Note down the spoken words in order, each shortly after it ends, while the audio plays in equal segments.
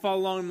Follow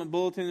along in my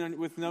bulletin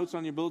with notes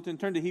on your bulletin.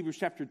 Turn to Hebrews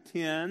chapter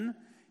 10.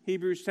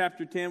 Hebrews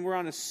chapter 10. We're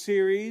on a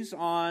series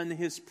on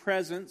His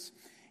presence.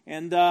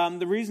 And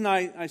the reason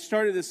I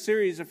started this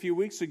series a few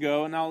weeks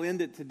ago, and I'll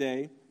end it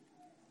today,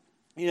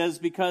 is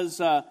because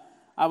I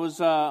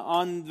was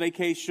on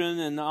vacation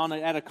and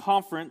at a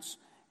conference,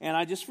 and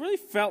I just really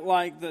felt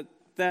like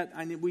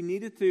we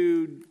needed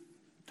to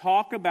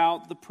talk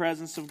about the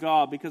presence of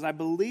God, because I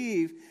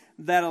believe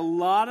that a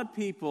lot of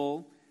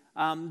people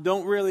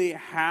don't really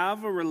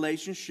have a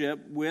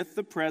relationship with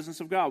the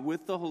presence of God,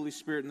 with the Holy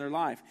Spirit in their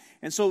life.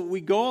 And so we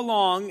go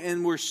along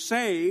and we're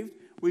saved.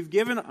 We've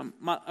given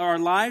our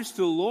lives to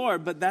the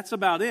Lord, but that's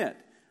about it.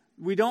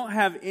 We don't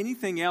have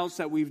anything else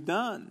that we've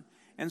done.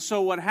 And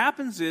so what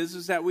happens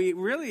is that we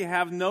really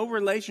have no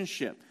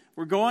relationship.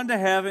 We're going to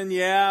heaven,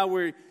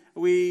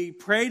 we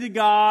pray to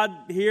God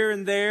here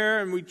and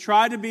there, and we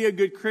try to be a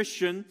good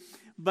Christian,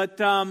 but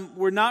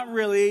we're not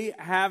really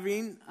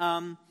having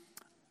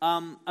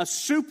a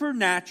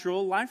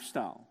supernatural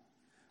lifestyle.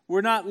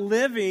 We're not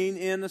living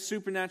in a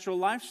supernatural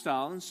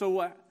lifestyle, and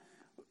so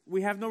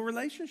we have no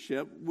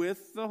relationship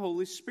with the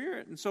Holy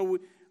Spirit. And so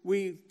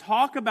we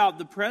talk about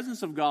the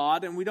presence of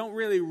God, and we don't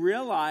really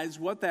realize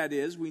what that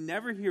is. We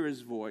never hear His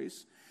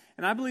voice.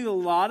 And I believe a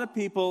lot of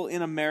people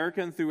in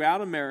America and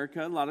throughout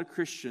America, a lot of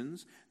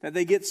Christians, that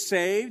they get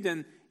saved,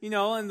 and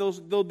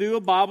they'll do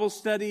a Bible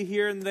study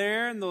here and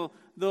there, and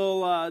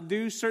they'll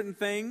do certain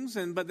things,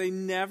 but they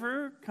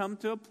never come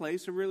to a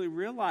place of really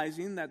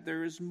realizing that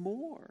there is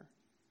more.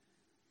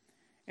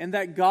 And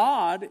that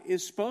God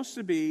is supposed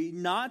to be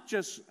not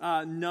just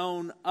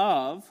known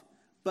of,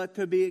 but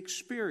to be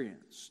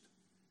experienced.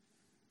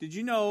 Did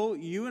you know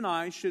you and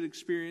I should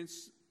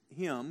experience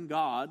Him,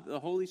 God, the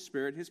Holy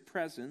Spirit, His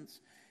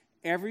presence,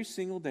 every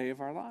single day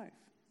of our life?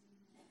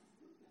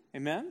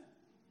 Amen?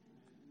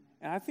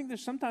 And I think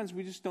there's sometimes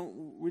we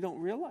don't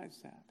realize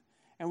that.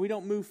 And we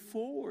don't move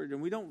forward,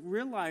 and we don't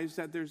realize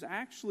that there's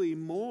actually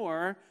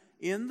more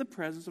in the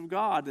presence of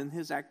God and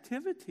His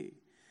activity.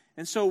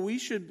 And so we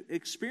should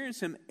experience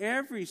Him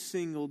every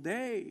single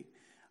day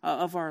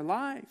of our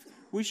life.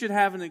 We should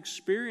have an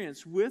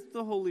experience with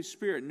the Holy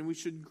Spirit, and we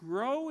should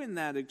grow in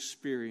that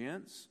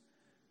experience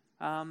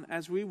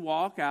as we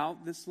walk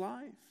out this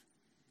life.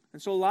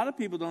 And so a lot of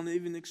people don't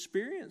even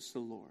experience the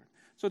Lord.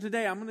 So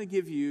today I'm going to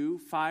give you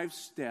 5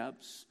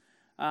 steps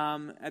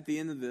at the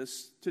end of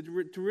this to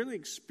really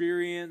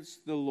experience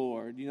the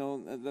Lord.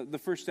 The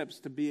first step is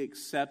to be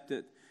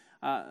accepted.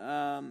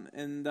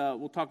 And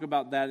we'll talk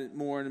about that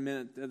more in a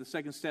minute. The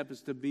second step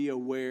is to be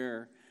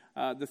aware.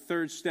 The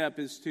third step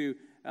is to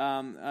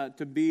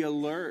be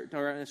alert,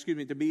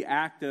 to be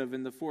active.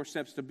 And the fourth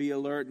step is to be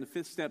alert. And the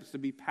fifth step is to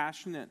be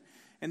passionate.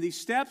 And these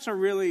steps are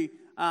really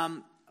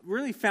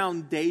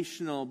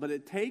foundational, but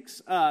it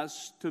takes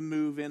us to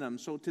move in them.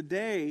 So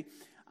today,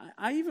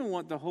 I even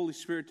want the Holy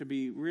Spirit to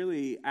be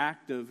really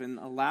active, and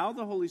allow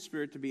the Holy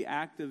Spirit to be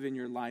active in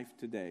your life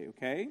today,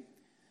 okay?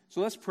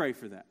 So let's pray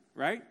for that,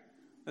 right?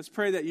 Let's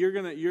pray that you're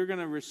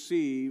gonna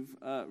receive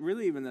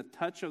really even the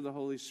touch of the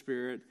Holy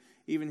Spirit.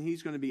 Even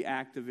He's going to be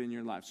active in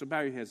your life. So bow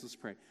your heads, let's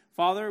pray.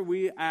 Father,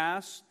 we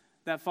ask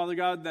that, Father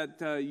God,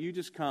 that you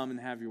just come and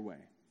have your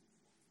way.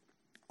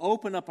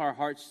 Open up our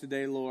hearts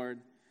today, Lord.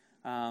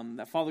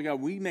 That, Father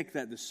God, we make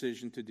that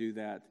decision to do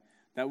that.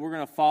 That we're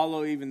going to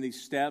follow even these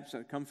steps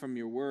that come from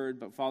your word.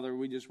 But, Father,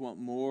 we just want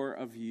more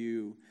of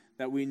you.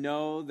 That we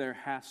know there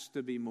has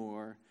to be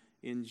more.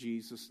 In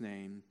Jesus'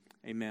 name,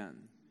 amen.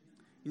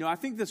 I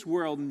think this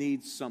world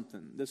needs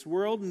something. This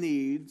world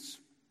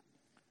needs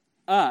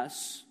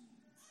us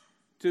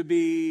to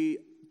be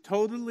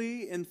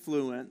totally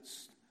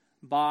influenced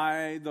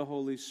by the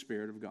Holy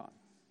Spirit of God.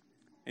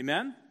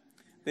 Amen?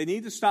 They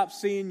need to stop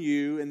seeing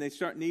you, and they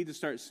need to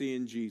start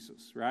seeing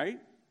Jesus, right?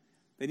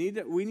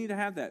 We need to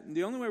have that. And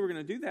the only way we're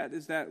going to do that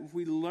is that if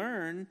we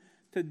learn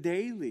to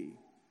daily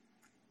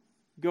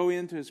go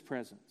into His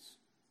presence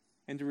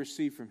and to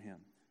receive from Him,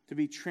 to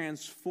be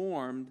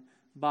transformed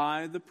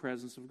by the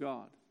presence of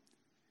God.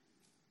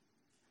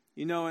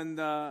 In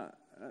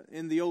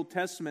the Old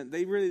Testament,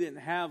 they really didn't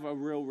have a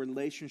real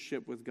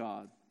relationship with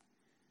God.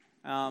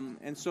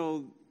 And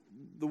so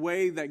the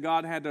way that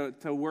God had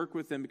to work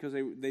with them, because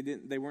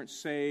they weren't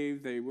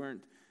saved, they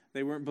weren't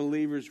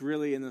believers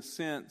really in the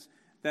sense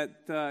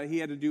that He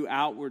had to do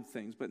outward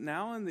things. But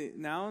now in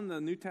the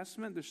New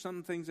Testament, there's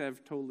some things that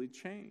have totally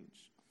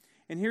changed.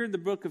 And here in the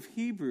book of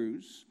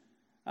Hebrews,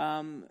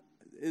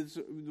 is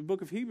the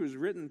book of Hebrews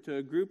written to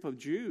a group of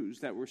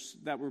Jews that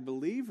were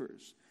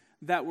believers,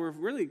 that were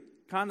really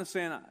kind of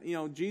saying,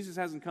 Jesus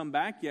hasn't come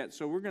back yet,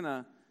 so we're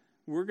gonna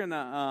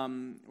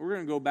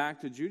go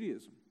back to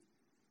Judaism.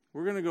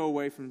 We're gonna go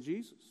away from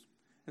Jesus.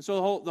 And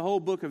so the whole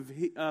book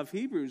of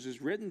Hebrews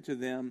is written to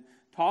them,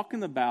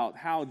 talking about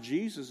how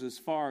Jesus is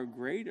far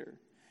greater.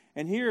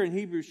 And here in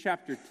Hebrews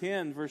chapter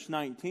 10, verse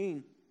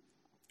 19,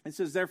 it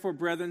says, "Therefore,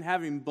 brethren,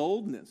 having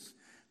boldness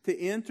to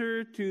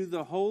enter to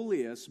the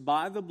holiest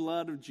by the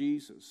blood of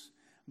Jesus,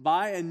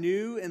 by a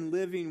new and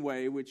living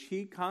way which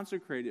He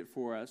consecrated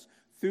for us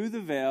through the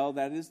veil,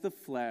 that is the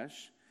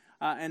flesh,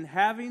 and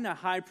having a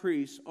high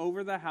priest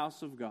over the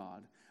house of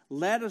God,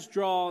 let us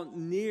draw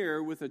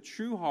near with a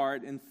true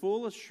heart and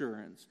full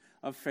assurance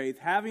of faith,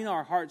 having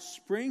our hearts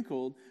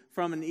sprinkled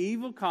from an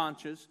evil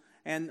conscience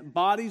and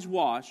bodies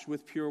washed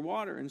with pure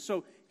water. And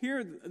so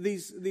here,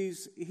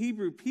 these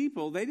Hebrew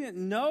people, they didn't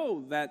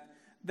know that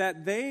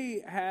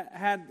they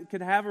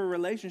could have a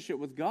relationship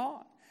with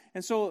God.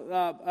 And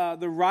so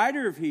the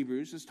writer of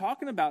Hebrews is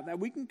talking about that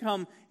we can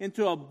come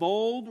into a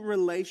bold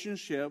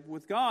relationship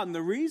with God. And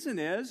the reason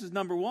is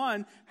number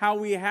one, how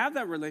we have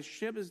that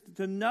relationship is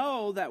to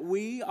know that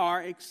we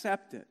are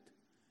accepted.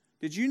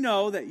 Did you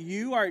know that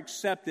you are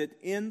accepted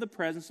in the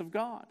presence of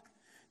God?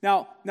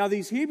 Now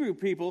these Hebrew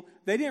people,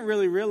 they didn't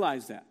really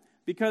realize that,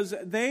 because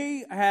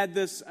they had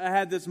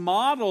this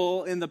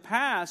model in the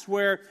past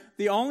where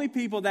the only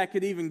people that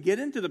could even get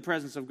into the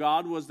presence of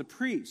God was the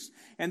priest.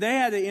 And they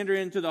had to enter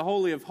into the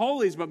Holy of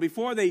Holies, but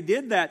before they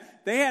did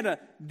that, they had to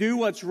do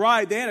what's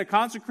right. They had to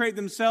consecrate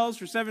themselves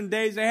for 7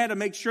 days. They had to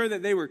make sure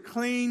that they were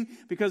clean,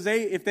 because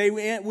if they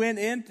went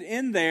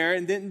in there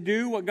and didn't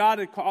do what God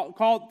had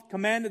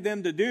commanded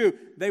them to do,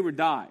 they would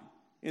die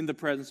in the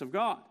presence of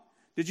God.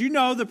 Did you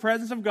know the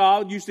presence of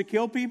God used to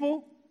kill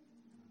people?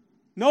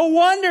 No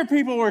wonder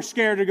people were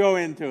scared to go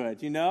into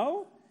it, you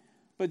know?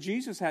 But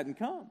Jesus hadn't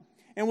come.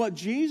 And what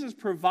Jesus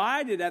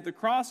provided at the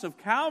cross of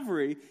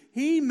Calvary,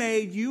 He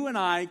made you and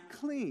I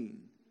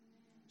clean.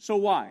 So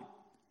why?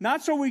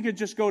 Not so we could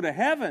just go to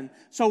heaven,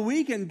 so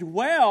we can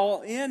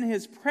dwell in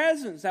His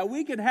presence, that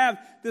we could have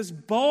this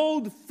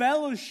bold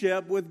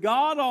fellowship with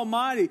God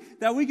Almighty,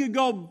 that we could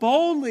go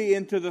boldly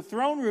into the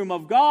throne room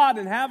of God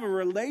and have a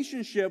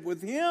relationship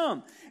with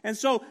Him. And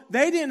so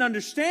they didn't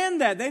understand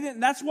that.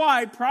 That's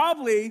why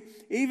probably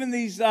even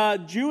these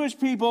Jewish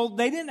people,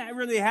 they didn't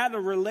really have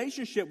a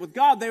relationship with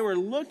God. They were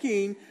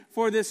looking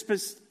for this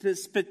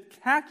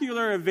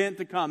spectacular event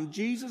to come,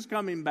 Jesus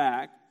coming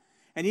back,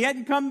 and He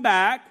hadn't come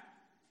back.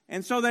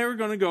 And so they were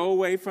going to go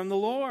away from the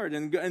Lord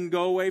and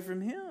go away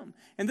from Him.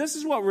 And this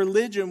is what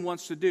religion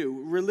wants to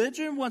do.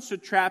 Religion wants to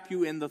trap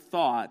you in the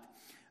thought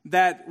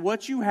that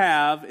what you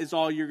have is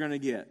all you're going to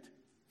get.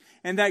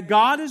 And that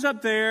God is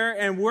up there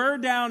and we're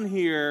down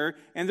here,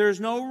 and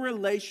there's no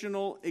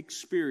relational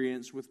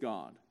experience with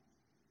God.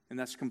 And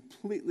that's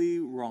completely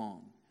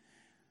wrong.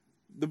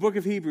 The book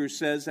of Hebrews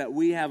says that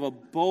we have a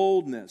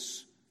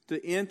boldness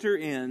to enter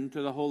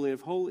into the Holy of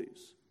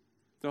Holies,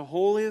 the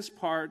holiest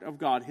part of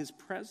God, His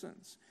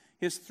presence,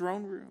 His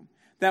throne room.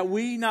 That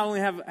we not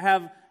only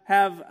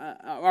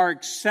are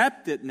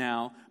accepted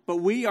now, but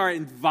we are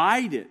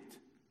invited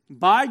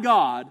by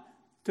God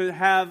to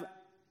have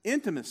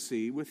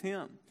intimacy with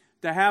Him,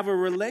 to have a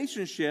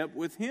relationship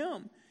with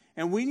Him.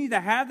 And we need to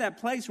have that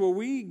place where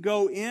we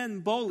go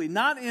in boldly,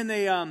 not in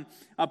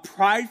a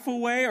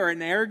prideful way or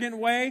an arrogant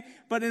way,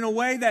 but in a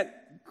way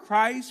that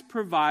Christ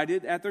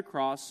provided at the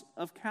cross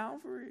of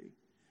Calvary.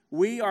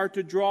 We are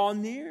to draw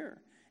near.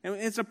 And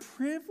it's a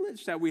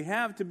privilege that we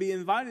have to be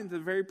invited into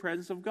the very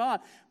presence of God.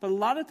 But a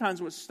lot of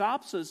times what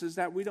stops us is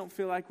that we don't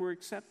feel like we're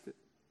accepted.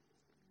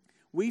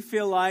 We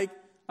feel like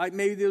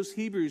maybe those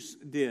Hebrews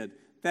did,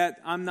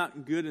 that I'm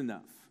not good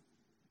enough.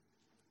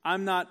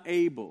 I'm not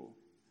able.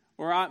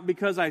 Or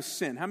because I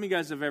sinned. How many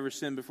guys have ever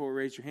sinned before?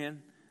 Raise your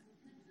hand.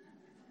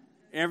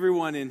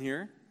 Everyone in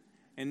here.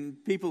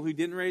 And people who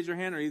didn't raise their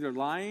hand are either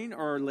lying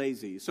or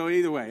lazy. So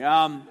either way,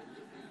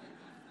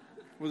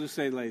 we'll just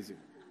say lazy.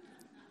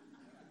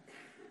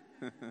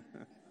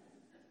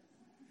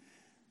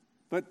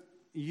 But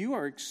you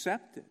are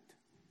accepted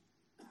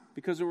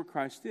because of what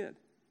Christ did.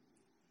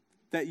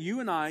 That you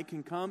and I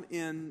can come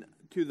in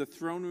to the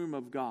throne room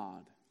of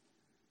God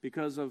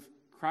because of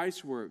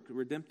Christ's work,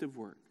 redemptive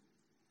work,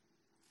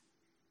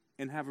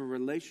 and have a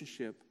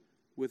relationship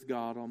with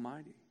God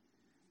Almighty.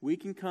 We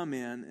can come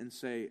in and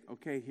say,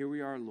 okay, here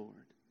we are,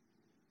 Lord.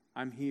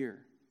 I'm here.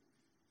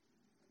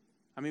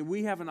 I mean,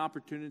 we have an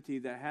opportunity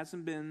that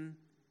hasn't been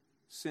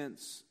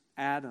since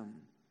Adam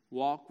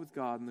walked with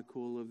God in the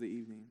cool of the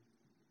evening.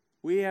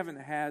 We haven't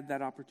had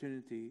that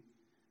opportunity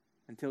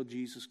until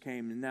Jesus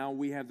came. And now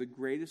we have the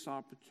greatest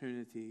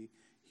opportunity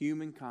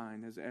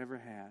humankind has ever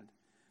had.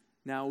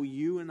 Now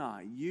you and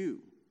I,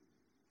 you,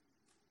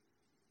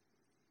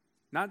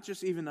 not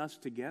just even us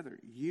together,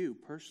 you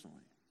personally,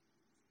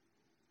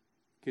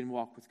 can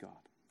walk with God.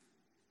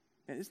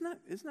 And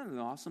isn't that an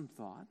awesome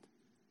thought?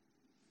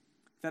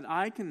 That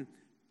I can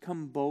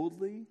come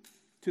boldly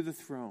to the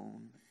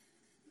throne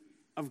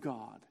of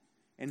God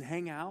and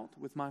hang out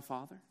with my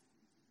Father?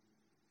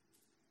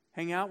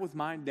 Hang out with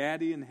my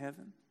daddy in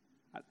heaven?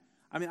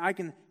 I mean, I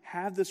can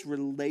have this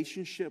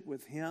relationship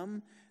with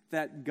Him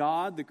that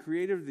God, the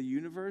creator of the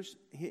universe,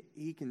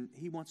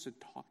 He wants to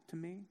talk to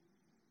me.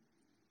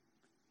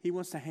 He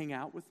wants to hang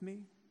out with me.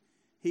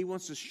 He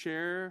wants to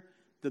share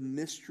the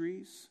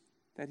mysteries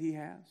that He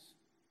has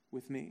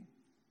with me.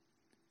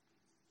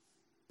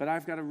 But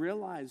I've got to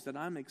realize that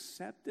I'm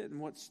accepted. And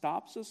what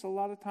stops us a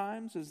lot of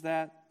times is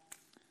that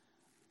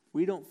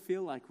we don't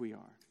feel like we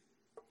are.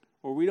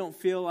 Or we don't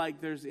feel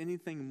like there's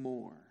anything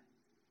more.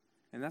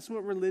 And that's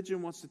what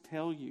religion wants to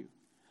tell you.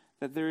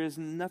 That there is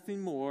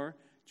nothing more.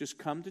 Just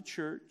come to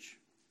church.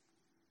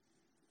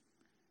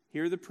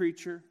 Hear the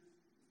preacher.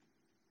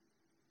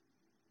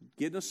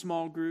 get in a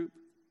small group,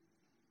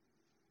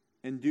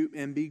 and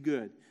be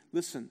good.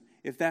 Listen,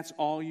 if that's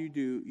all you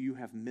do, you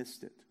have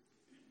missed it.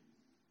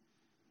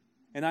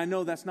 And I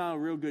know that's not a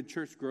real good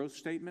church growth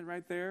statement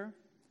right there.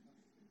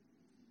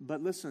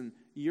 But listen,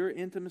 your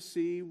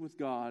intimacy with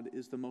God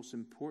is the most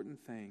important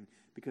thing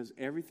because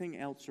everything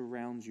else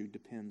around you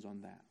depends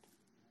on that.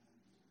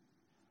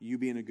 You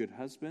being a good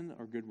husband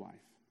or good wife,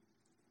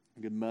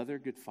 a good mother,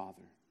 good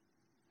father,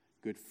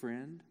 good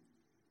friend,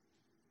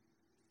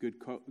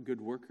 good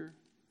worker,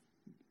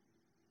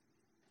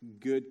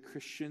 good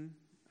Christian,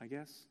 I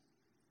guess,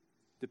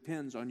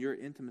 depends on your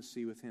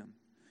intimacy with Him,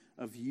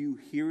 of you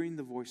hearing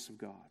the voice of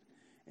God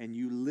and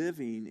you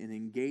living and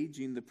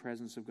engaging the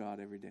presence of God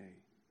every day.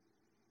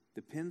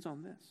 Depends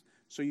on this.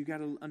 So you got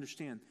to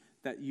understand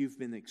that you've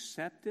been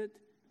accepted,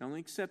 not only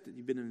accepted,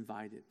 you've been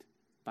invited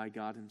by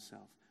God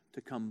Himself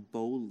to come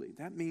boldly.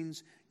 That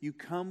means you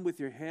come with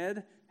your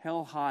head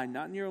held high,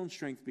 not in your own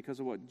strength because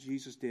of what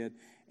Jesus did,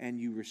 and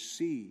you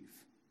receive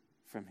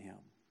from Him.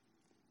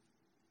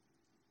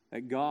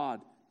 That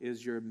God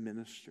is your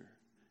minister.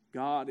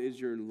 God is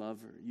your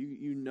lover.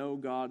 You know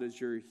God is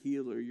your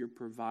healer, your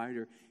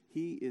provider.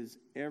 He is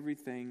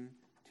everything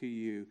to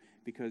you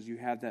because you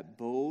have that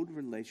bold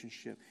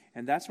relationship.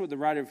 And that's what the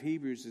writer of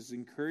Hebrews is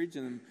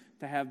encouraging them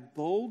to have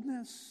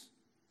boldness,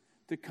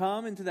 to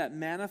come into that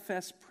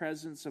manifest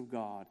presence of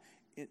God,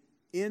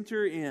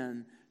 enter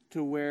in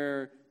to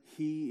where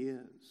He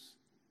is.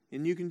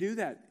 And you can do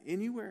that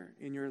anywhere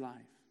in your life.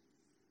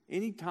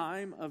 Any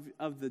time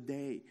of the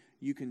day,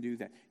 you can do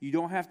that. You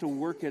don't have to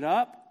work it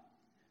up.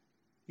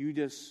 You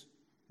just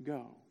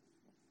go.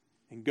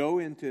 And go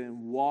into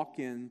and walk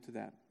into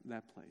that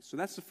place. So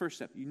that's the first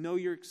step. You know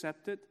you're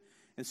accepted.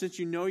 And since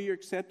you know you're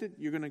accepted,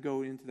 you're going to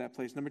go into that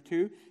place. Number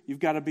 2, you've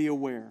got to be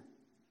aware.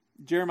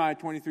 Jeremiah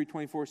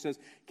 23:24 says,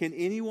 "Can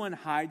anyone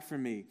hide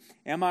from me?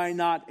 Am I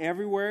not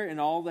everywhere in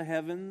all the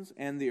heavens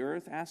and the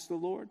earth?" asks the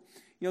Lord.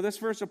 You know, this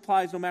verse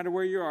applies no matter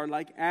where you are.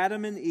 Like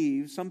Adam and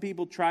Eve, some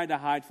people try to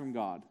hide from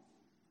God.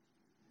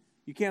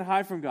 You can't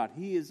hide from God.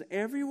 He is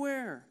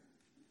everywhere.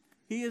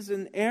 He is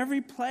in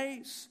every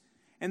place.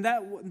 And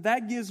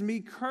that gives me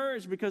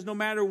courage because no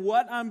matter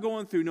what I'm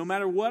going through, no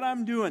matter what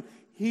I'm doing,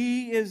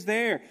 He is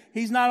there.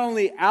 He's not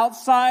only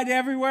outside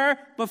everywhere,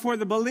 but for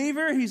the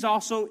believer, He's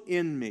also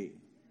in me.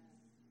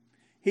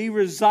 He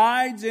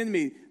resides in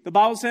me. The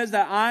Bible says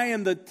that I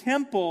am the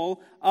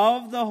temple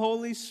of the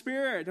Holy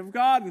Spirit of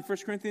God in 1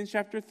 Corinthians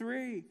chapter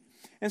 3.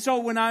 And so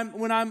when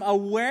I'm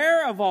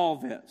aware of all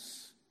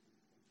this,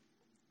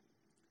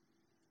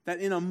 that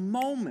in a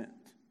moment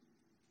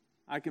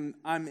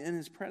I'm in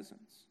His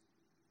presence.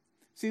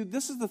 See,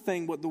 this is the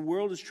thing, what the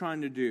world is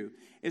trying to do.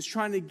 It's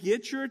trying to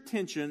get your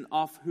attention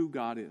off who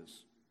God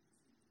is.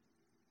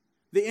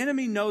 The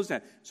enemy knows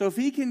that. So if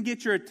he can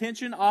get your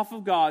attention off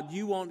of God,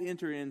 you won't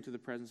enter into the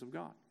presence of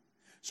God.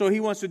 So he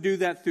wants to do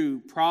that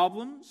through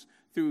problems,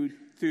 through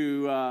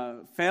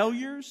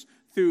failures,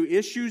 through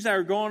issues that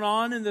are going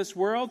on in this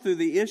world, through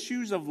the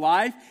issues of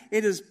life.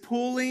 It is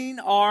pulling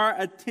our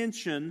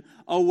attention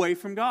away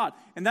from God.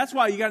 And that's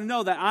why you got to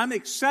know that I'm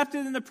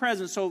accepted in the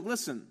presence. So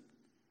listen,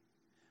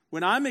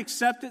 when I'm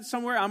accepted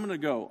somewhere, I'm going to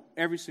go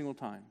every single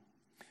time.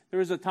 There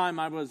was a time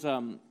I was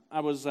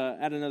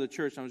at another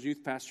church. I was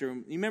youth pastor.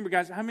 You remember,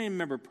 guys, how many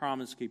remember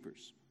Promise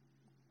Keepers?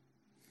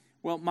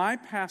 Well, my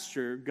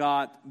pastor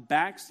got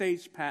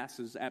backstage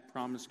passes at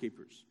Promise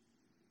Keepers.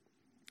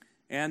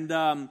 And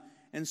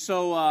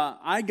so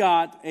I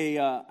got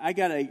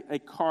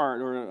a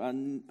card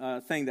or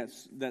a thing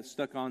that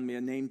stuck on me,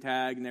 a name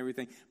tag and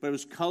everything, but it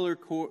was color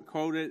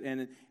coded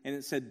and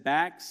it said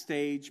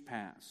backstage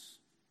pass.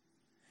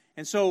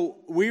 And so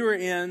we were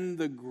in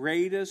the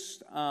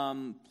greatest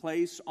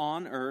place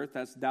on earth.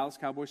 That's Dallas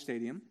Cowboy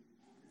Stadium.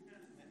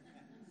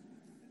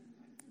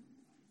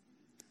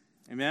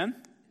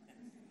 Amen?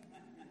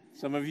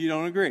 Some of you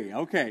don't agree.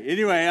 Okay.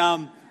 Anyway,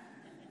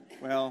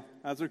 well,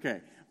 that's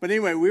okay. But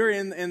anyway, we were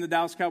in the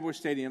Dallas Cowboy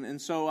Stadium.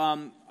 And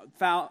so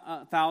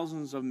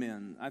thousands of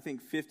men, I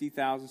think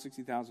 50,000,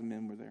 60,000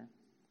 men were there.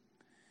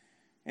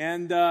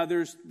 And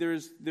there's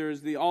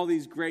all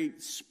these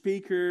great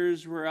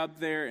speakers were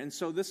up there. And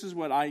so this is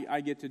what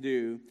I get to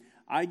do.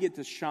 I get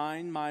to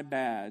shine my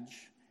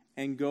badge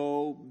and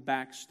go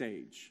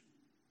backstage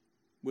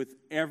with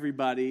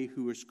everybody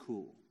who is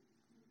cool.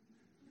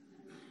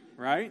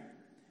 Right?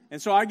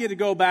 And so I get to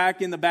go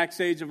back in the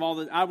backstage of all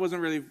the, I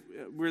wasn't really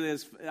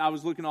I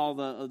was looking at all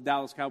the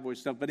Dallas Cowboys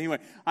stuff. But anyway,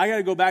 I got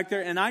to go back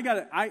there. And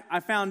I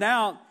found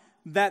out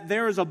that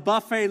there was a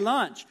buffet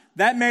lunch.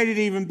 That made it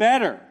even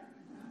better.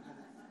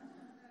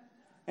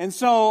 And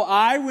so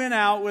I went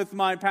out with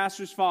my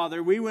pastor's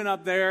father. We went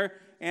up there,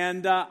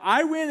 and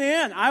I went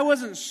in. I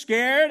wasn't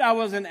scared. I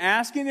wasn't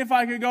asking if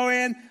I could go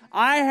in.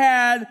 I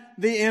had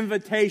the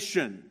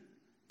invitation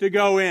to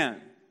go in.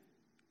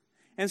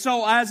 And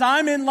so as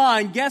I'm in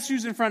line, guess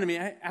who's in front of me?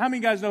 How many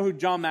of you guys know who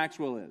John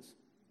Maxwell is?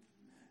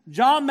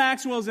 John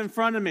Maxwell is in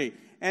front of me,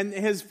 and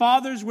his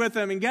father's with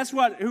him. And guess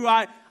what?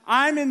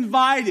 I'm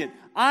invited.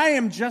 I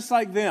am just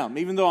like them,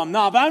 even though I'm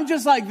not, but I'm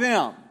just like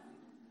them.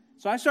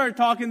 So I started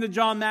talking to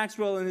John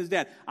Maxwell and his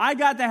dad. I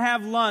got to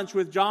have lunch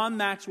with John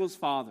Maxwell's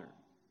father.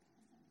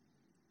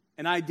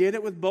 And I did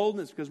it with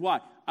boldness because why?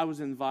 I was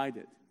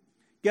invited.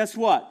 Guess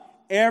what?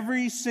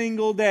 Every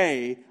single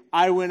day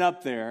I went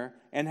up there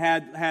and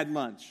had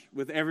lunch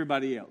with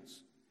everybody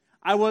else.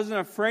 I wasn't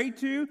afraid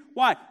to.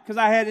 Why? Because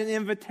I had an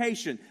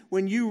invitation.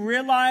 When you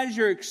realize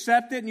you're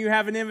accepted and you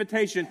have an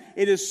invitation,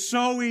 it is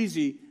so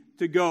easy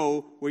to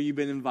go where you've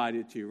been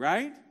invited to,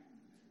 right?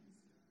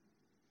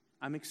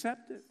 I'm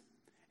accepted.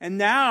 And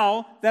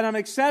now that I'm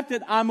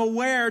accepted, I'm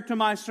aware to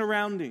my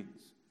surroundings.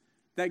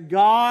 That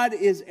God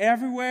is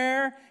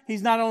everywhere.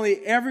 He's not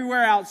only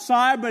everywhere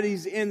outside, but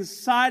He's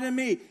inside of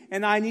me.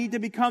 And I need to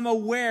become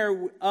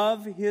aware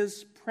of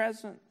His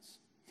presence.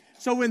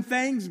 So when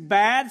things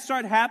bad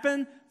start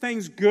happening,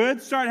 things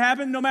good start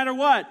happening, no matter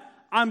what,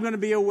 I'm going to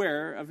be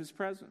aware of His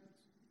presence.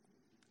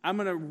 I'm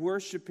going to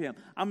worship Him.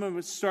 I'm going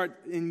to start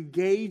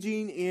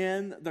engaging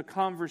in the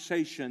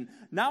conversation,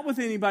 not with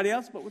anybody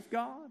else, but with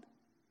God.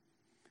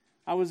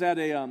 I was at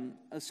a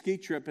ski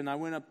trip, and I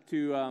went up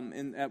to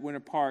at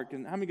Winter Park.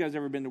 And how many of you guys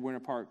ever been to Winter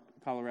Park,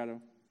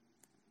 Colorado?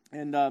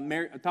 And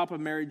top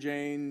of Mary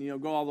Jane,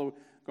 go all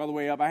the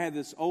way up. I had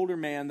this older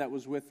man that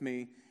was with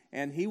me,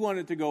 and he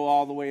wanted to go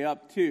all the way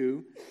up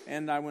too.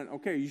 And I went,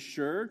 okay, you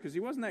sure? Because he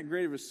wasn't that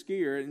great of a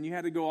skier, and you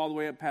had to go all the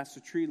way up past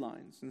the tree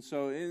lines. And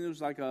so it was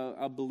like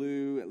a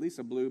blue, at least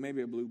a blue,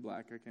 maybe a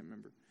blue-black, I can't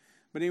remember.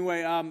 But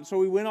anyway, so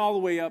we went all the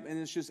way up, and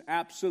it's just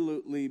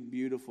absolutely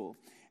beautiful.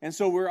 And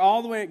so we're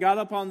all the way, got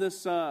up on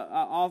this,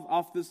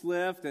 off this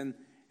lift, and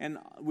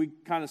we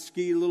kind of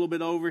ski a little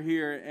bit over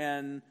here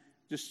and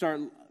just start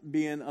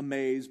being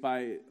amazed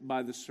by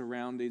the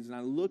surroundings. And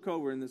I look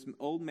over, and this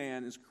old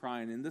man is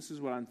crying, and this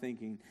is what I'm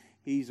thinking.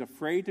 He's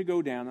afraid to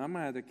go down. I'm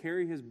going to have to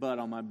carry his butt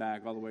on my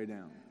back all the way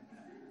down.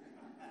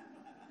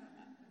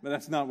 But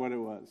that's not what it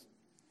was.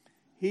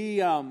 He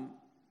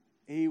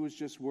was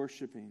just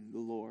worshiping the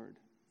Lord.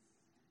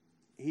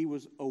 He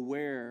was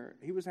aware.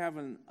 He was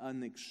having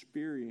an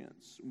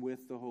experience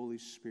with the Holy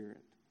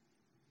Spirit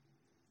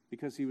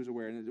because he was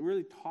aware. And it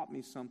really taught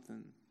me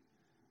something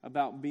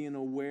about being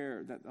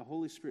aware that the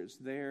Holy Spirit's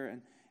there.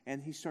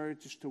 And he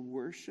started just to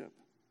worship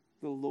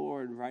the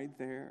Lord right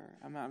there.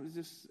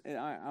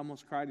 I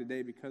almost cried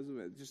today because of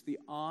it. Just the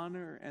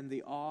honor and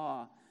the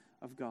awe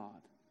of God.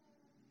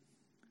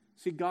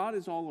 See, God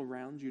is all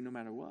around you no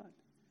matter what.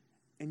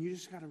 And you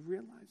just got to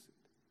realize it.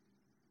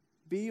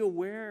 Be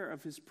aware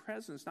of His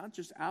presence, not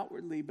just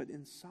outwardly, but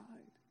inside.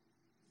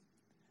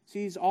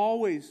 See, He's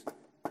always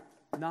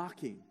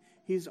knocking.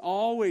 He's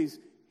always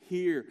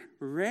here,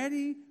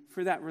 ready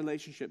for that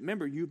relationship.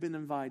 Remember, you've been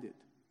invited.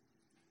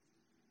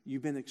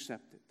 You've been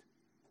accepted.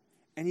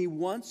 And He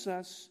wants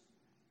us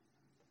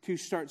to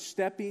start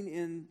stepping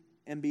in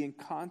and being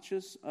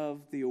conscious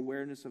of the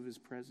awareness of His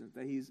presence,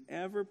 that He's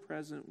ever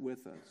present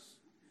with us.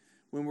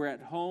 When we're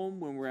at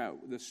home, when we're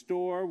at the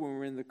store, when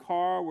we're in the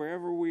car,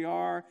 wherever we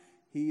are,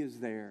 He is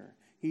there.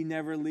 He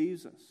never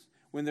leaves us.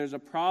 When there's a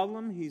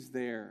problem, He's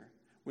there.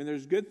 When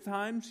there's good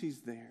times,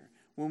 He's there.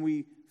 When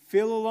we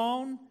feel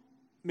alone,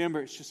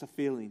 remember, it's just a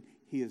feeling.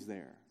 He is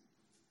there.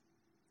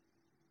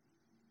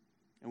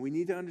 And we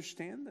need to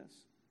understand this.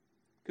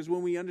 Because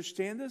when we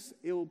understand this,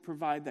 it will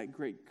provide that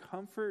great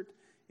comfort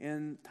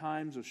in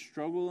times of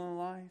struggle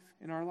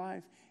in our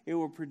life. It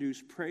will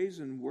produce praise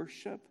and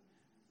worship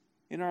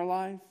in our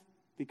life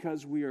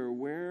because we are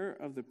aware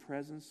of the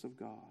presence of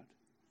God.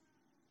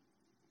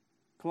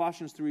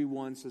 Colossians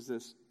 3:1 says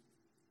this,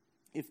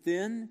 "If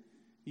then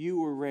you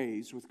were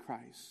raised with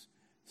Christ,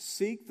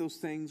 seek those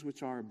things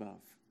which are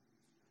above,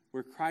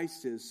 where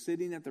Christ is,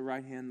 sitting at the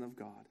right hand of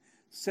God.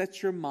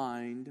 Set your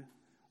mind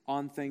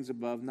on things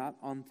above, not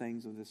on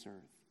things of this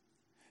earth."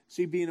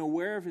 See, being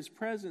aware of His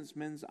presence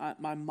means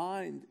my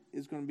mind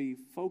is going to be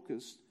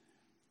focused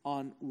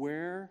on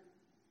where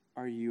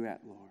are you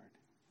at, Lord?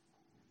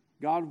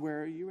 God,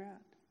 where are you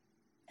at?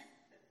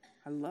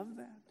 I love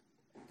that.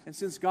 And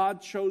since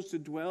God chose to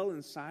dwell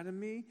inside of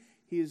me,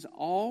 He is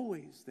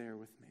always there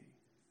with me.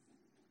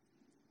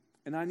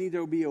 And I need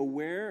to be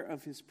aware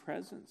of His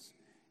presence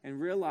and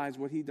realize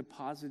what He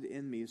deposited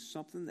in me is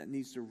something that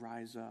needs to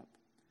rise up.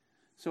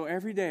 So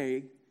every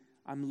day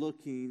I'm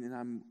looking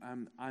and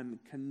I'm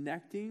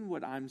connecting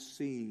what I'm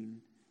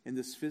seeing in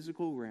this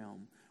physical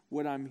realm,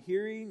 what I'm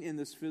hearing in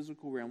this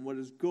physical realm, what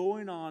is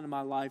going on in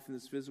my life in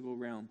this physical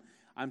realm.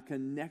 I'm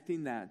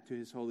connecting that to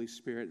His Holy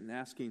Spirit and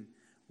asking,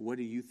 what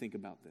do you think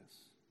about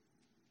this?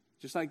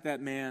 Just like that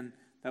man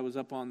that was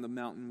up on the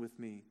mountain with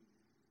me.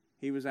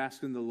 He was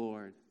asking the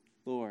Lord,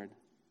 Lord,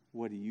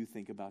 what do you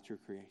think about your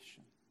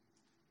creation?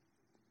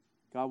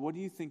 God, what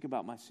do you think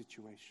about my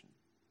situation?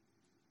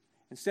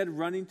 Instead of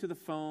running to the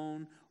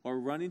phone or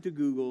running to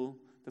Google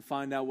to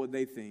find out what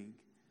they think,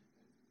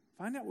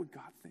 find out what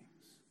God thinks.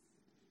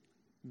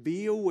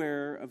 Be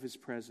aware of His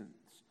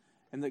presence.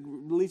 And that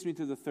leads me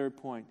to the third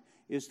point,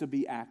 is to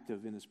be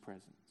active in His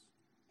presence.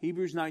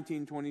 Hebrews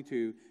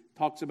 19:22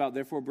 talks about,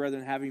 therefore,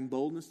 brethren, having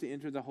boldness to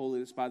enter the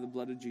holiest by the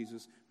blood of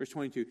Jesus. Verse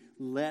 22,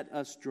 let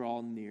us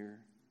draw near.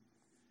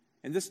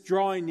 And this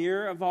drawing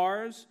near of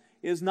ours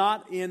is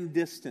not in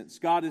distance.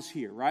 God is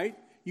here, right?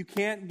 You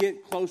can't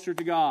get closer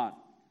to God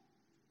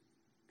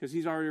because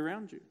He's already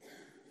around you.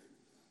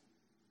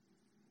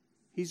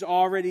 He's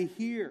already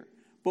here.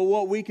 But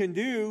what we can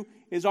do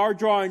is our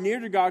drawing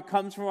near to God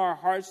comes from our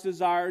heart's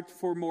desire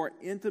for more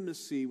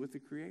intimacy with the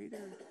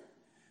Creator.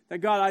 That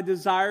God, I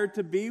desire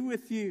to be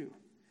with you.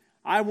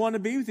 I want to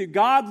be with you.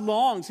 God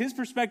longs. His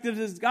perspective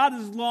is God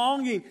is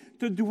longing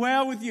to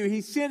dwell with you.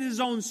 He sent His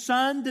own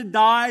Son to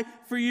die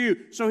for you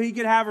so He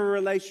could have a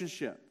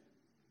relationship.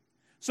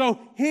 So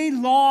He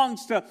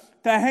longs to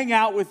hang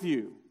out with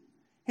you.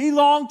 He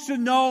longs to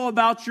know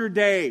about your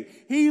day.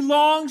 He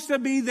longs to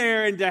be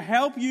there and to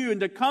help you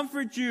and to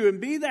comfort you and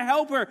be the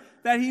helper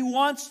that He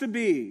wants to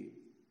be.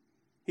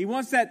 He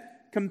wants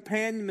that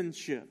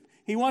companionship.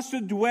 He wants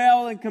to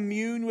dwell and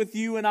commune with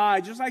you and I,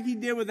 just like He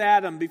did with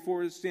Adam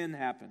before his sin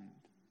happened.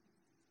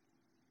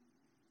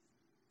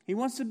 He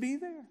wants to be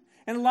there.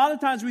 And a lot of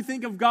times we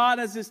think of God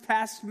as this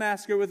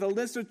taskmaster with a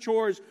list of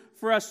chores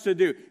for us to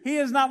do. He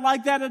is not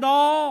like that at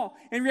all.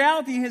 In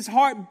reality, His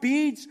heart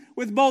beats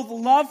with both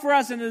love for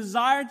us and a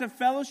desire to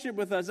fellowship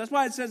with us. That's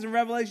why it says in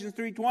Revelation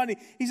 3:20,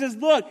 He says,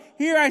 look,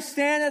 here I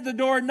stand at the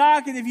door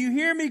knocking. If you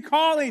hear me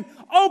calling,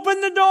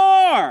 open the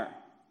door. And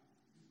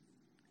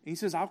He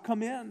says, I'll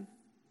come in.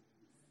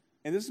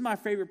 And this is my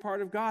favorite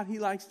part of God. He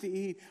likes to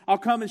eat. I'll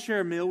come and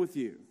share a meal with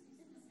you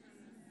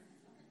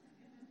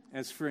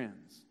as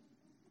friends.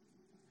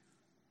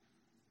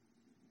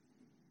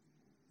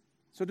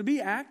 So to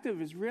be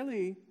active is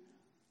really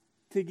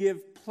to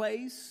give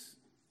place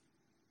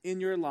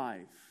in your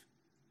life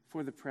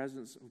for the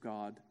presence of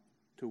God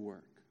to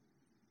work.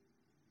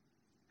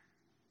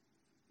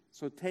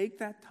 So take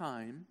that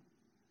time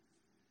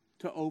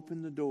to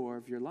open the door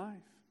of your life.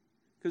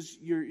 Because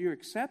you're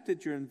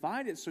accepted, you're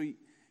invited, so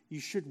you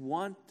should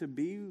want to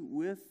be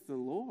with the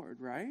Lord,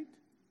 right?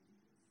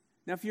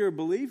 Now, if you're a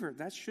believer,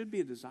 that should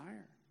be a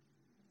desire.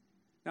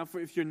 Now,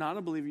 if you're not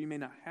a believer, you may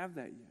not have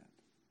that yet.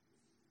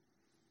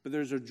 But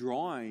there's a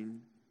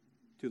drawing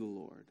to the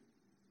Lord.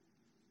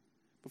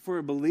 But for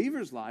a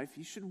believer's life,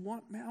 you should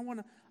want,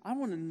 man, I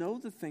want to know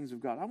the things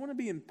of God. I want to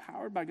be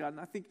empowered by God. And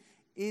I think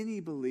any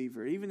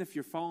believer, even if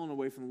you're falling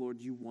away from the Lord,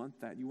 you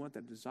want that. You want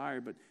that desire,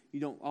 but you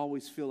don't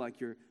always feel like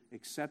you're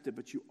accepted.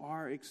 But you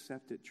are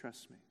accepted,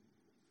 trust me.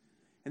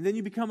 And then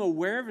you become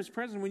aware of His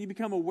presence. When you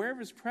become aware of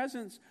His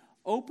presence,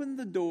 open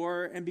the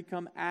door and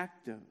become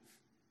active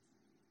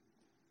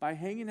by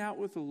hanging out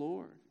with the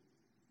Lord.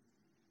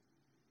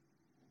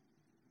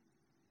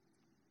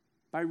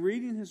 By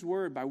reading His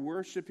Word, by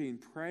worshiping,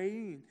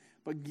 praying,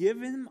 but give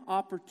Him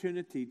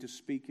opportunity to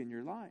speak in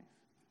your life.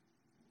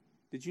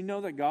 Did you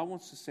know that God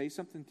wants to say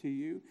something to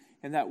you,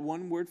 and that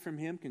one word from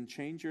Him can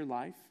change your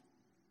life?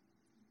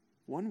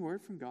 One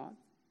word from God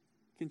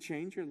can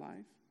change your life.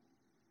 In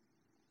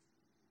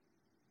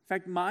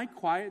fact, my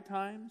quiet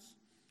times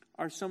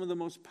are some of the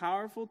most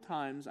powerful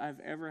times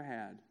I've ever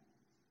had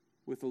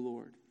with the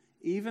Lord.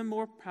 Even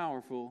more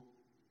powerful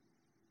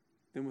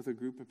than with a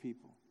group of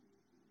people.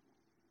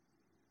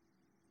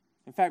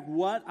 In fact,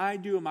 what I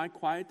do in my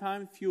quiet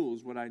time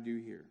fuels what I do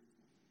here.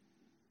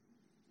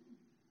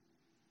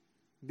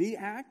 Be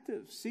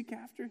active. Seek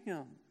after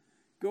Him.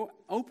 Go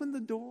open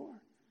the door.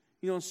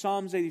 You know, in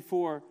Psalms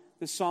 84,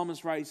 the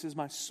psalmist writes, he says,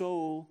 my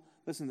soul,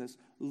 listen to this,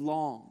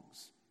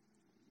 longs.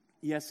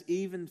 Yes,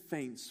 even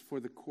faints for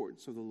the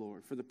courts of the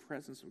Lord, for the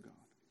presence of God.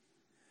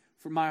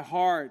 For my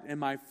heart and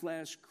my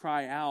flesh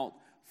cry out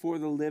for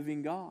the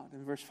living God.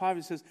 In verse 5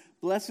 it says,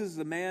 blessed is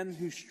the man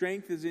whose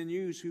strength is in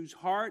you, whose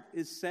heart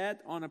is set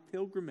on a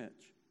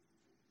pilgrimage.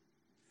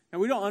 Now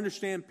we don't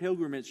understand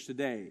pilgrimage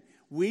today.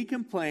 We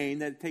complain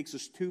that it takes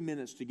us 2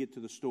 minutes to get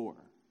to the store.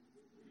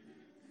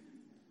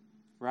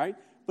 Right?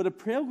 But a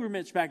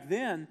pilgrimage back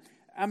then,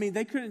 I mean,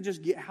 they couldn't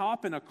just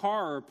hop in a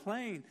car or a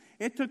plane.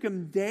 It took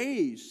them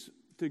days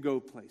to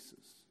go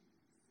places.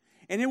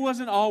 And it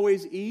wasn't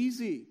always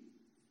easy.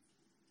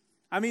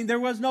 I mean, there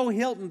was no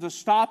Hilton to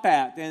stop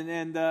at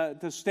and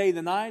to stay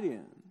the night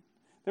in.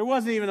 There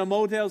wasn't even a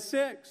Motel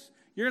 6.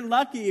 You're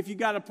lucky if you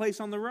got a place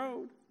on the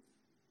road.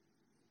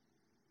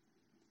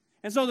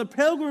 And so the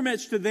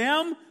pilgrimage to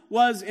them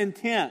was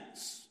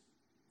intense.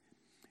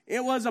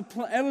 It was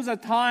a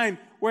time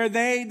where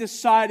they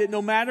decided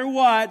no matter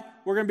what,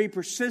 we're going to be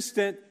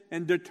persistent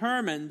and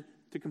determined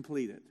to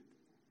complete it.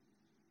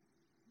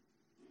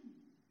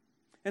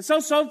 And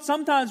so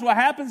sometimes what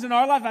happens in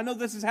our life, I know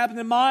this has happened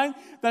in mine,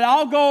 that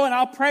I'll go and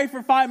I'll pray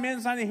for 5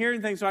 minutes, I didn't hear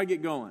anything, so I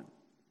get going.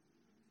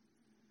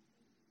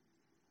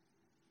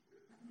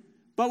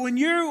 But when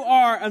you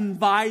are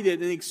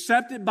invited and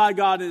accepted by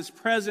God in His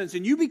presence,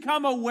 and you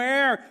become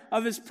aware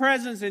of His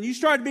presence, and you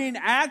start being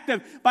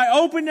active by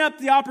opening up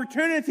the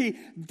opportunity,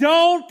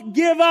 don't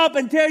give up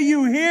until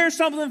you hear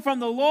something from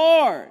the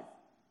Lord.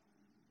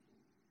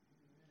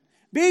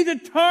 Be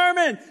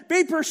determined.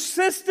 Be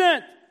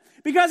persistent.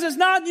 Because it's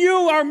not you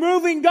are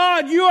moving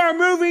God, you are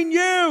moving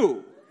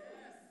you.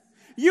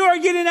 You are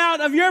getting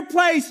out of your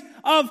place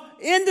of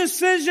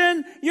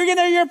indecision. You're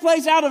getting out of your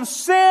place out of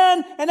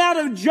sin and out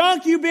of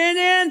junk you've been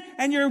in.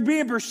 And you're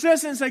being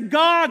persistent and say,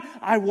 God,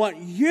 I want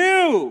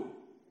you.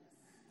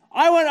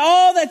 I want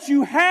all that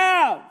you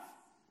have.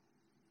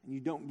 And you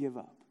don't give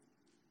up.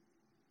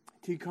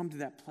 Until you come to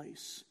that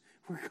place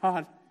where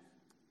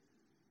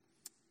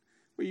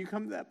you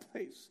come to that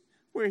place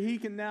where He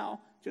can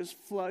now just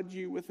flood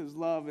you with His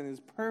love and His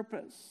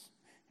purpose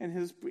and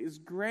His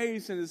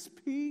grace and His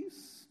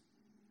peace.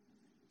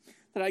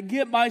 That I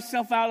get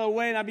myself out of the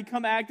way and I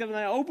become active and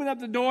I open up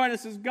the door and it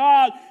says,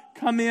 God,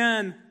 come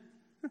in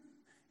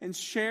and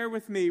share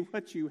with me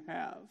what you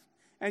have.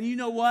 And you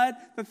know what?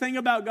 The thing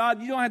about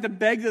God, you don't have to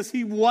beg this.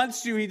 He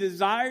wants to. He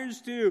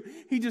desires to.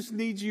 He just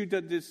needs you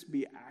to just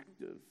be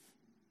active.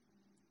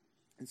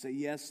 And say,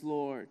 yes,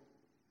 Lord.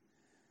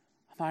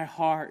 My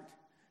heart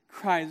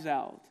cries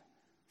out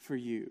for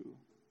you.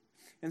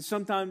 And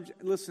sometimes,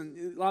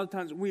 listen, a lot of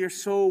times we are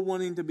so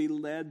wanting to be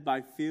led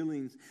by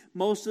feelings.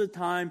 Most of the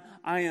time,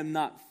 I am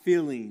not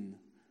feeling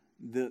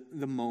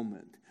the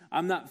moment.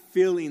 I'm not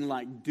feeling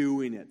like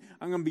doing it.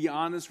 I'm going to be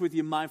honest with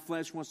you. My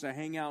flesh wants to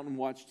hang out and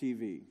watch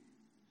TV.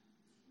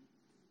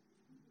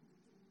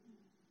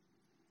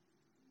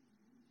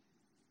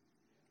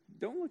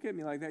 Don't look at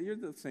me like that. You're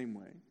the same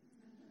way.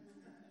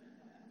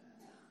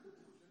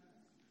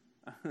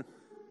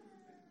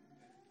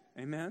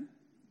 Amen?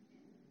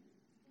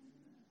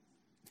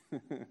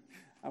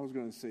 I was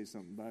going to say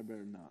something, but I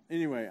better not.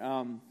 Anyway,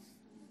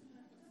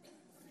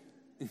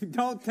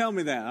 don't tell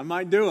me that. I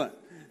might do it.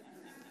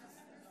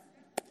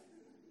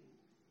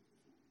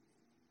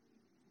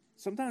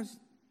 Sometimes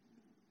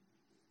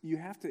you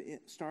have to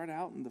start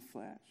out in the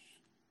flesh.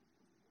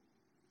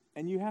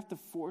 And you have to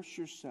force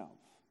yourself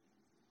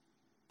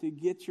to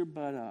get your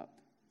butt up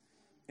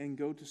and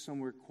go to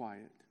somewhere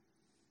quiet.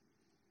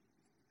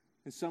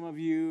 And some of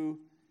you,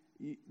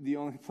 the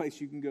only place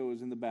you can go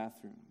is in the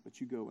bathroom,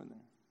 but you go in there.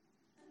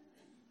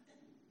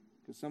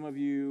 Because some of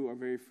you are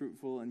very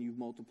fruitful and you've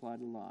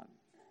multiplied a lot.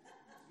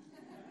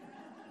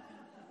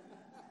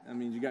 I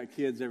mean, you got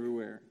kids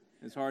everywhere.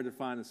 It's hard to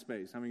find a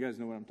space. How many of you guys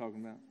know what I'm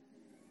talking about?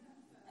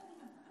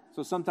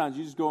 So sometimes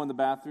you just go in the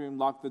bathroom,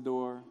 lock the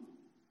door,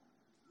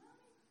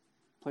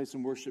 play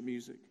some worship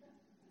music.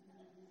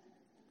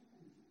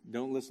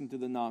 Don't listen to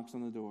the knocks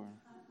on the door.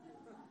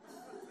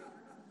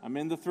 I'm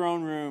in the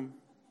throne room.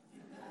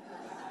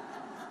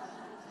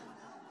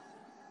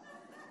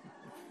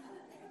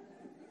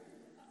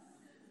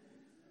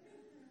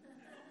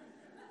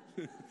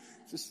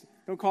 Just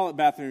don't call it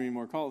bathroom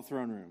anymore. Call it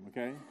throne room,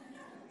 okay?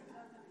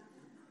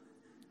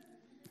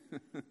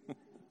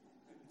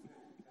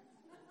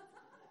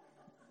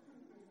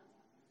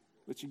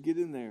 But you get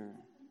in there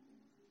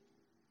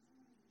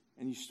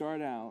and you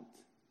start out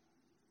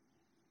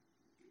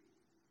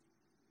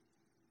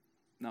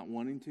not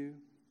wanting to,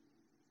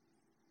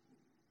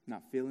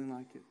 not feeling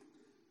like it,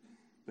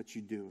 but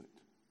you do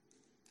it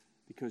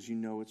because you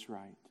know it's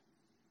right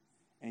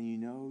and you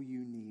know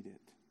you need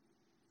it.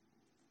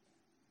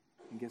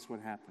 And guess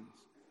what happens?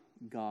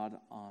 God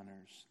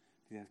honors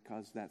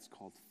because that's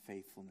called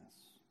faithfulness.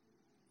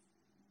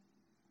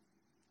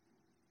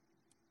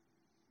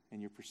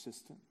 And you're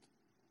persistent.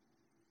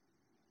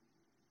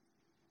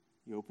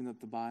 You open up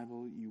the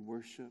Bible, you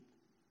worship,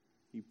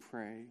 you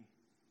pray.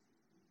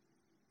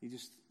 You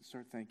just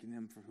start thanking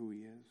Him for who He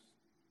is.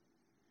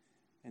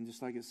 And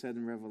just like it said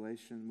in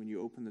Revelation, when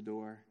you open the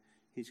door,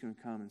 He's going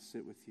to come and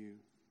sit with you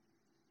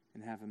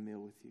and have a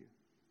meal with you.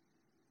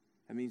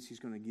 That means He's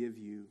going to give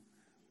you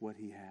what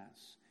He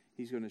has.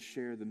 He's going to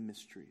share the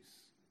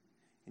mysteries.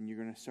 And you're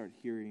going to start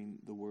hearing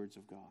the words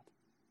of God.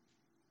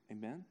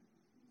 Amen?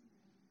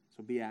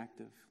 So be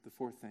active. The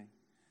fourth thing,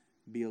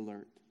 be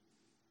alert.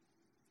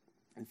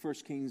 In 1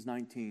 Kings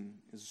 19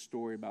 is a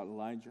story about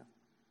Elijah.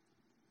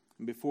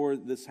 And before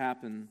this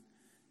happened,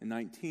 in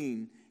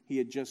 19, he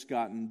had just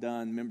gotten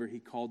done. Remember, he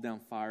called down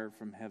fire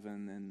from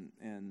heaven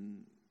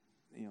and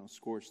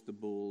scorched the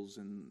bulls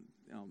and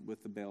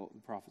with the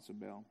prophets of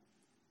Baal.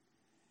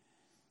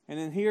 And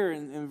then here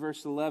in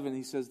verse 11,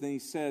 he says, then he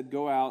said,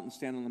 go out and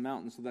stand on the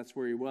mountain. So that's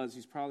where he was.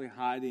 He's probably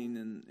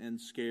hiding and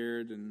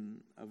scared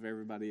of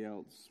everybody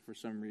else for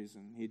some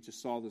reason. He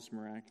just saw this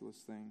miraculous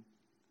thing.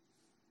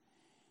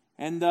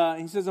 And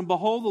he says, and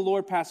behold, the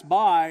Lord passed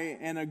by,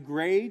 and a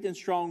great and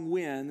strong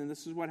wind, and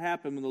this is what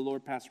happened when the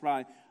Lord passed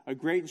by, a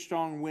great and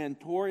strong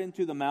wind tore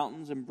into the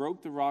mountains and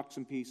broke the rocks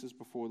in pieces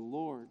before the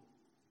Lord.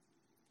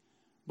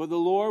 But the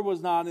Lord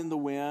was not in the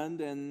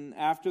wind, and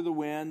after the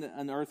wind,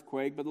 an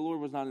earthquake, but the Lord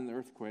was not in the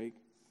earthquake.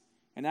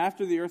 And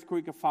after the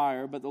earthquake, a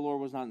fire, but the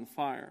Lord was not in the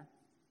fire.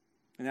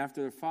 And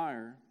after the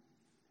fire,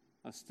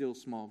 a still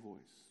small voice.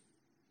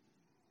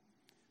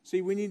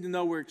 See, we need to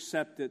know we're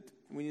accepted.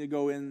 We need to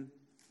go in.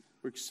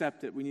 We're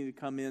accepted. We need to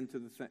come into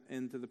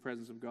the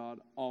presence of God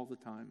all the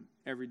time,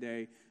 every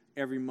day,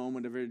 every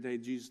moment of every day.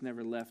 Jesus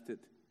never left it,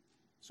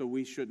 so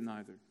we shouldn't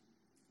either.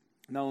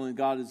 Not only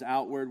God is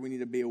outward, we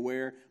need to be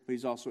aware, but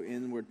He's also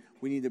inward.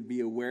 We need to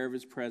be aware of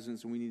His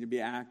presence, and we need to be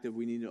active.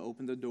 We need to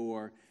open the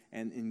door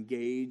and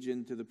engage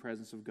into the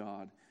presence of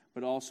God.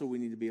 But also we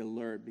need to be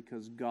alert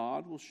because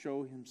God will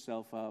show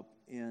Himself up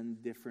in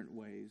different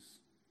ways.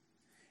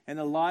 And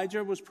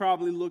Elijah was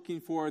probably looking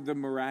for the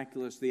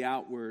miraculous, the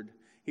outward.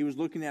 He was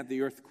looking at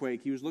the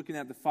earthquake. He was looking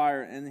at the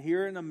fire. And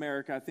here in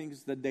America, I think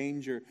it's the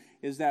danger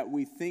is that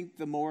we think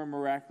the more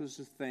miraculous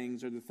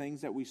things are the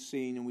things that we've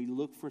seen, and we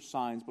look for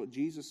signs. But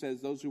Jesus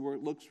says those who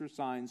look for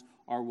signs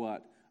are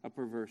what? A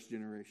perverse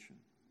generation.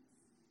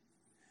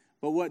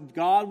 But what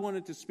God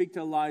wanted to speak to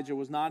Elijah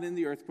was not in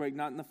the earthquake,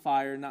 not in the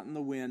fire, not in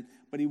the wind,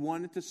 but He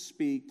wanted to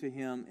speak to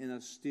him in a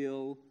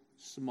still,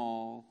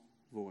 small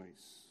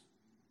voice.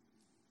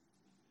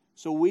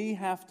 So we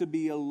have to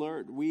be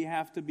alert. We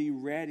have to be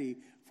ready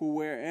for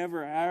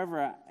wherever,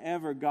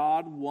 ever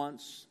God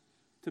wants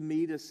to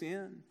meet us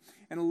in.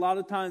 And a lot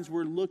of times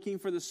we're looking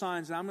for the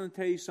signs. And I'm going to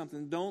tell you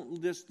something.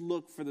 Don't just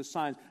look for the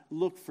signs.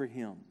 Look for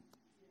Him.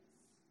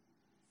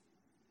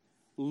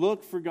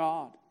 Look for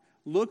God.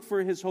 Look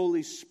for His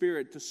Holy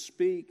Spirit to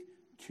speak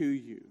to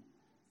you.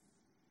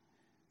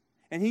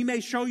 And He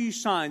may show you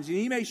signs, and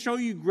He may show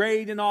you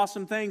great and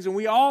awesome things, and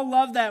we all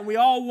love that, and we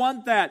all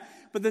want that.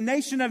 But the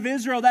nation of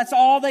Israel, that's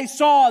all they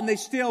saw, and they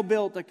still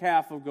built a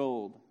calf of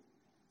gold.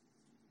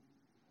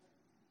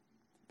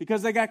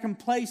 Because they got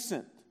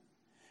complacent.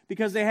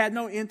 Because they had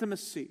no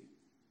intimacy.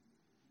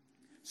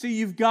 See,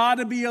 you've got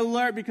to be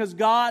alert because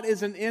God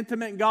is an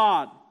intimate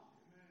God.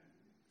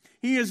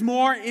 He is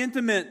more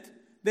intimate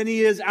than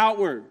He is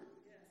outward.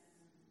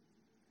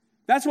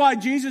 That's why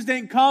Jesus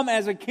didn't come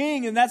as a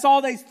king, and that's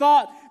all they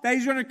thought that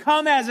He's going to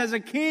come as a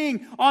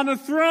king on a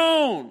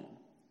throne.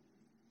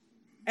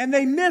 And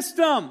they missed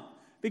Him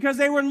because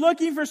they were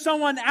looking for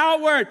someone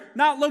outward,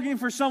 not looking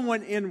for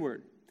someone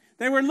inward.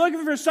 They were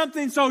looking for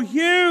something so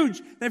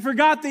huge, they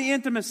forgot the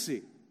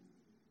intimacy.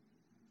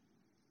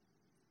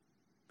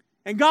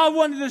 And God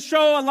wanted to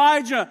show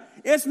Elijah,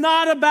 it's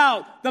not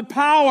about the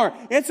power,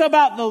 it's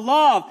about the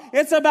love,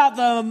 it's about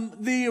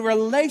the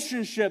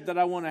relationship that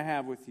I want to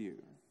have with you.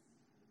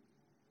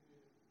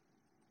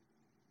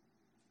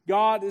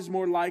 God is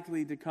more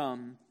likely to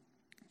come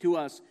to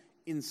us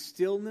in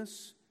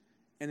stillness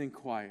and in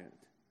quiet.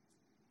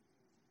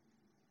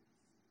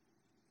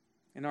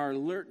 And our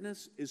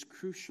alertness is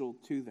crucial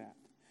to that.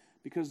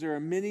 Because there are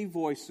many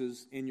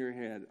voices in your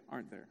head,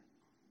 aren't there?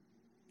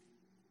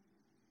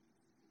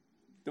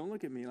 Don't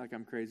look at me like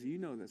I'm crazy. You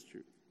know that's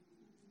true.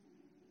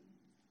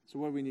 So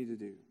what do we need to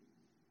do?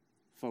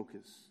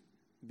 Focus.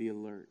 Be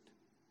alert.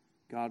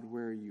 God,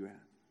 where are you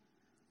at?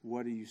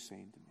 What are you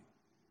saying to me?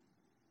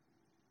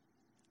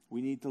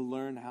 We need to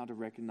learn how to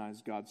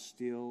recognize God's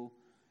still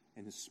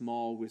and His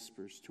small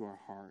whispers to our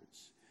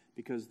hearts.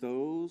 Because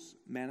those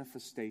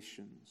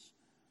manifestations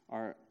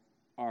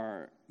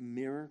are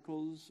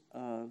miracles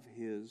of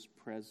His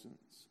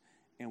presence.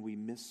 And we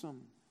miss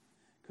them.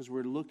 Because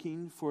we're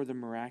looking for the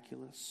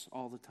miraculous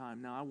all the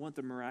time. Now, I want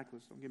the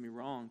miraculous, don't get me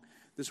wrong.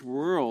 This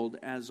world,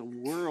 as a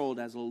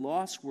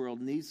lost world,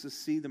 needs to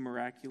see the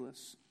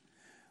miraculous.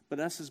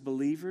 But us as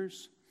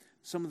believers,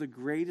 some of the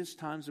greatest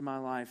times in my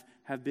life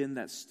have been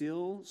that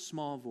still,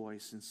 small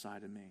voice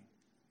inside of me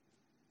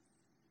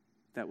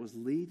that was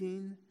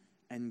leading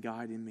and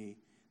guiding me,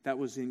 that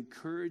was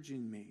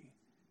encouraging me,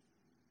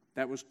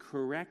 that was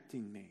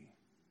correcting me.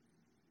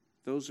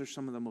 Those are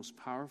some of the most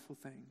powerful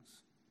things.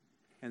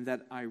 And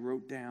that I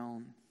wrote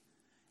down,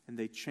 and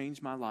they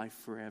changed my life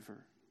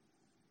forever.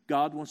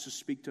 God wants to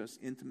speak to us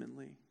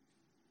intimately.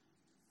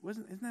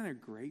 Isn't that a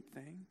great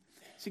thing?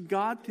 See,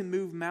 God can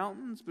move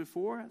mountains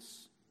before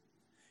us.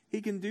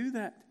 He can do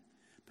that.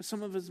 But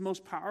some of His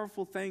most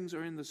powerful things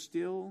are in the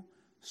still,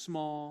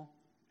 small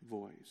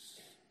voice.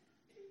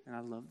 And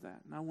I love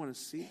that. And I want to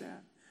see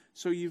that.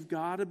 So you've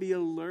got to be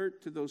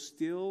alert to those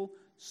still,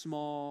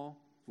 small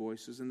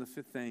voices. And the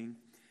fifth thing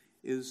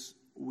is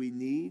we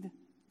need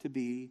to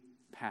be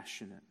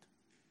passionate.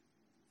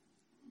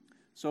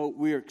 So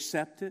we're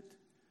accepted.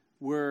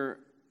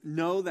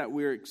 Know that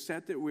we're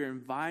accepted. We're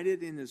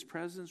invited in His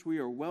presence. We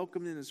are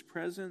welcomed in His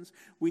presence.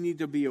 We need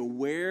to be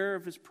aware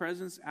of His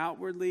presence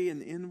outwardly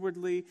and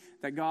inwardly,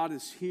 that God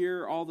is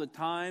here all the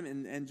time,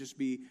 and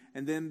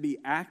then be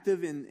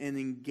active in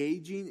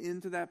engaging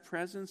into that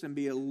presence and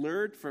be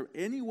alert for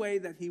any way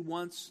that He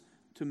wants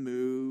to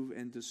move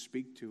and to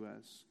speak to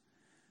us.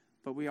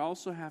 But we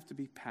also have to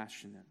be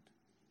passionate.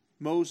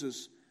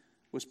 Moses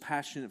was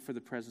passionate for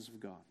the presence of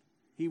God.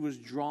 He was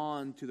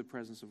drawn to the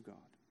presence of God.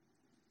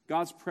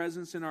 God's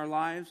presence in our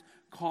lives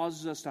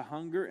causes us to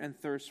hunger and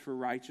thirst for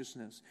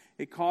righteousness.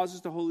 It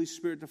causes the Holy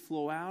Spirit to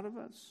flow out of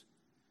us.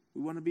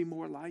 We want to be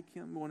more like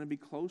Him. We want to be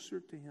closer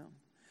to Him.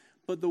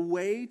 But the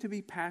way to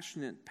be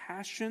passionate,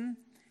 passion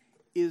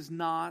is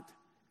not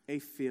a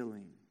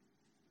feeling.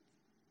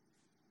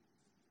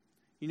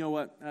 You know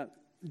what?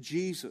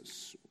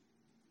 Jesus,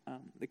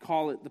 they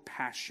call it the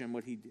passion,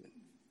 what He did.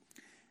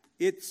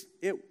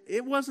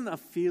 It wasn't a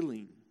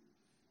feeling.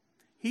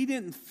 He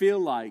didn't feel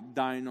like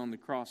dying on the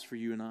cross for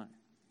you and I.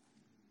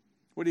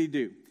 What did He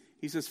do?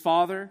 He says,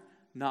 Father,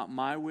 not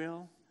my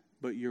will,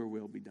 but your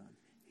will be done.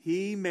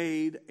 He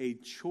made a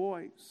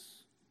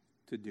choice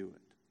to do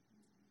it.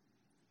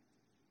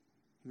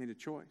 He made a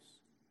choice.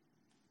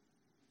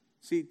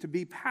 See, to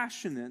be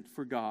passionate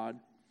for God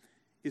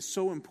is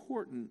so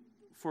important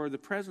for the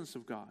presence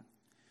of God.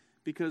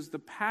 Because the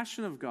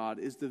passion of God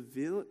is the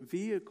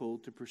vehicle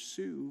to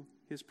pursue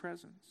His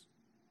presence.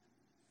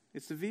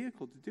 It's the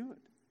vehicle to do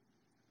it.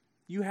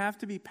 You have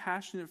to be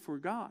passionate for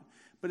God,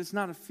 but it's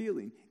not a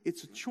feeling.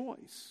 It's a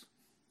choice.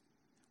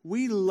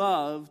 We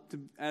love,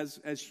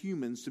 as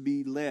humans, to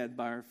be led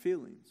by our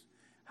feelings.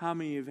 How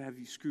many have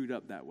you screwed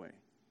up that way?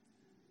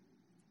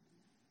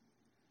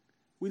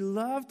 We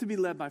love to be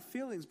led by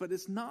feelings, but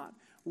it's not.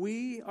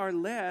 We are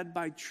led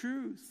by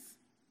truth.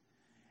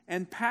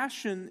 And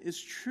passion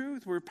is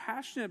truth. We're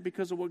passionate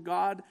because of what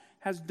God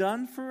has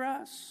done for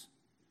us.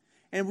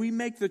 And we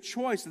make the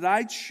choice that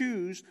I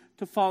choose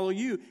to follow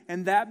you.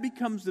 And that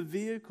becomes the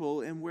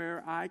vehicle in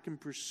where I can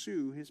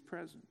pursue His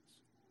presence.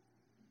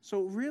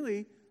 So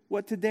really,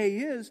 what today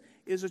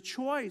is a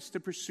choice to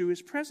pursue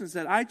His presence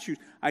that I choose.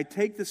 I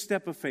take the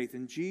step of faith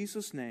in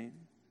Jesus' name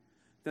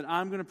that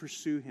I'm going to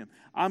pursue Him.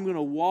 I'm going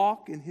to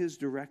walk in His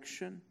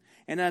direction.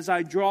 And as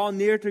I draw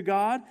near to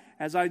God,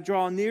 as I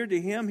draw near to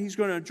Him, He's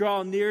going to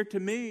draw near to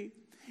me.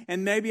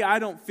 And maybe I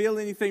don't feel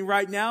anything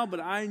right now, but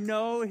I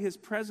know His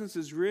presence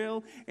is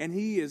real and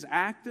He is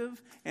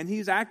active. And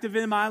He's active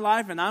in my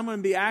life, and I'm going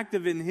to be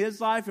active in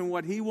His life and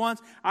what He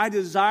wants. I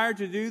desire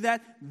to do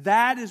that.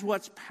 That is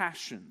what's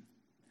passion.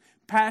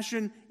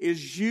 Passion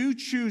is you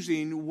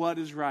choosing what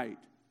is right.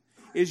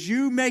 Is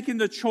you making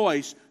the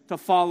choice to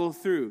follow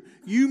through.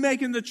 You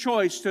making the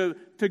choice to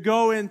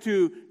go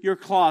into your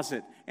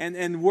closet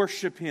and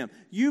worship Him.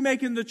 You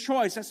making the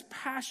choice. That's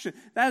passion.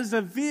 That is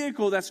a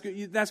vehicle that's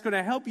going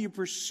to help you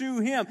pursue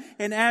Him.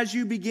 And as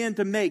you begin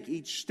to make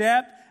each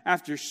step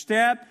after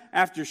step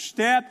after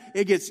step,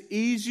 it gets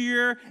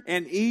easier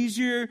and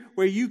easier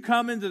where you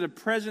come into the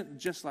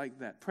presence just like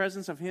that.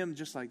 Presence of Him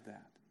just like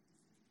that.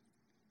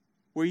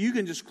 Where you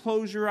can just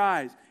close your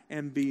eyes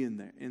and be in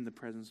there in the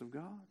presence of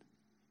God.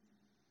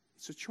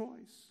 It's a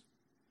choice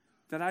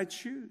that I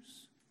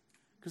choose.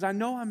 Because I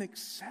know I'm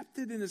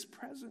accepted in His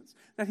presence.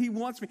 That He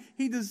wants me.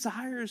 He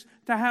desires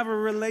to have a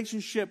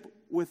relationship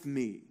with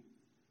me.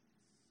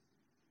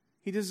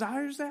 He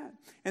desires that.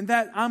 And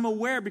that I'm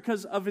aware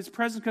because of His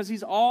presence. Because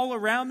He's all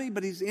around me,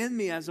 but He's in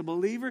me as a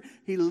believer.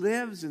 He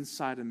lives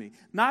inside of me.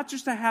 Not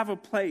just to have a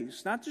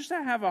place. Not just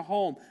to have a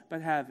home.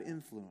 But have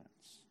influence.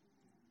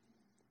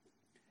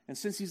 And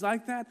since He's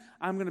like that,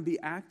 I'm going to be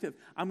active.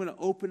 I'm going to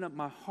open up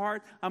my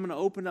heart. I'm going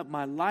to open up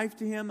my life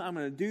to Him. I'm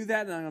going to do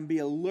that, and I'm going to be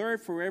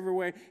alert for every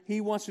way He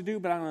wants to do.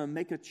 But I'm going to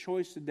make a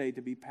choice today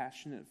to be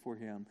passionate for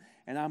Him.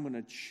 And I'm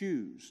going to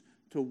choose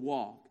to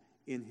walk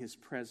in His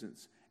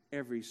presence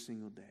every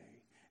single day.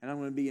 And I'm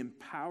going to be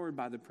empowered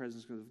by the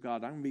presence of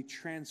God. I'm going to be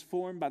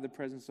transformed by the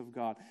presence of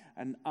God.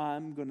 And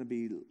I'm going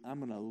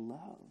to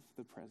love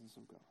the presence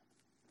of God.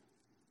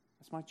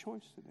 That's my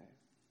choice today.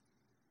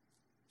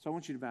 So I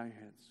want you to bow your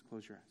heads,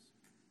 close your eyes.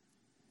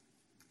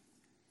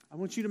 I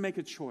want you to make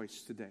a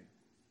choice today.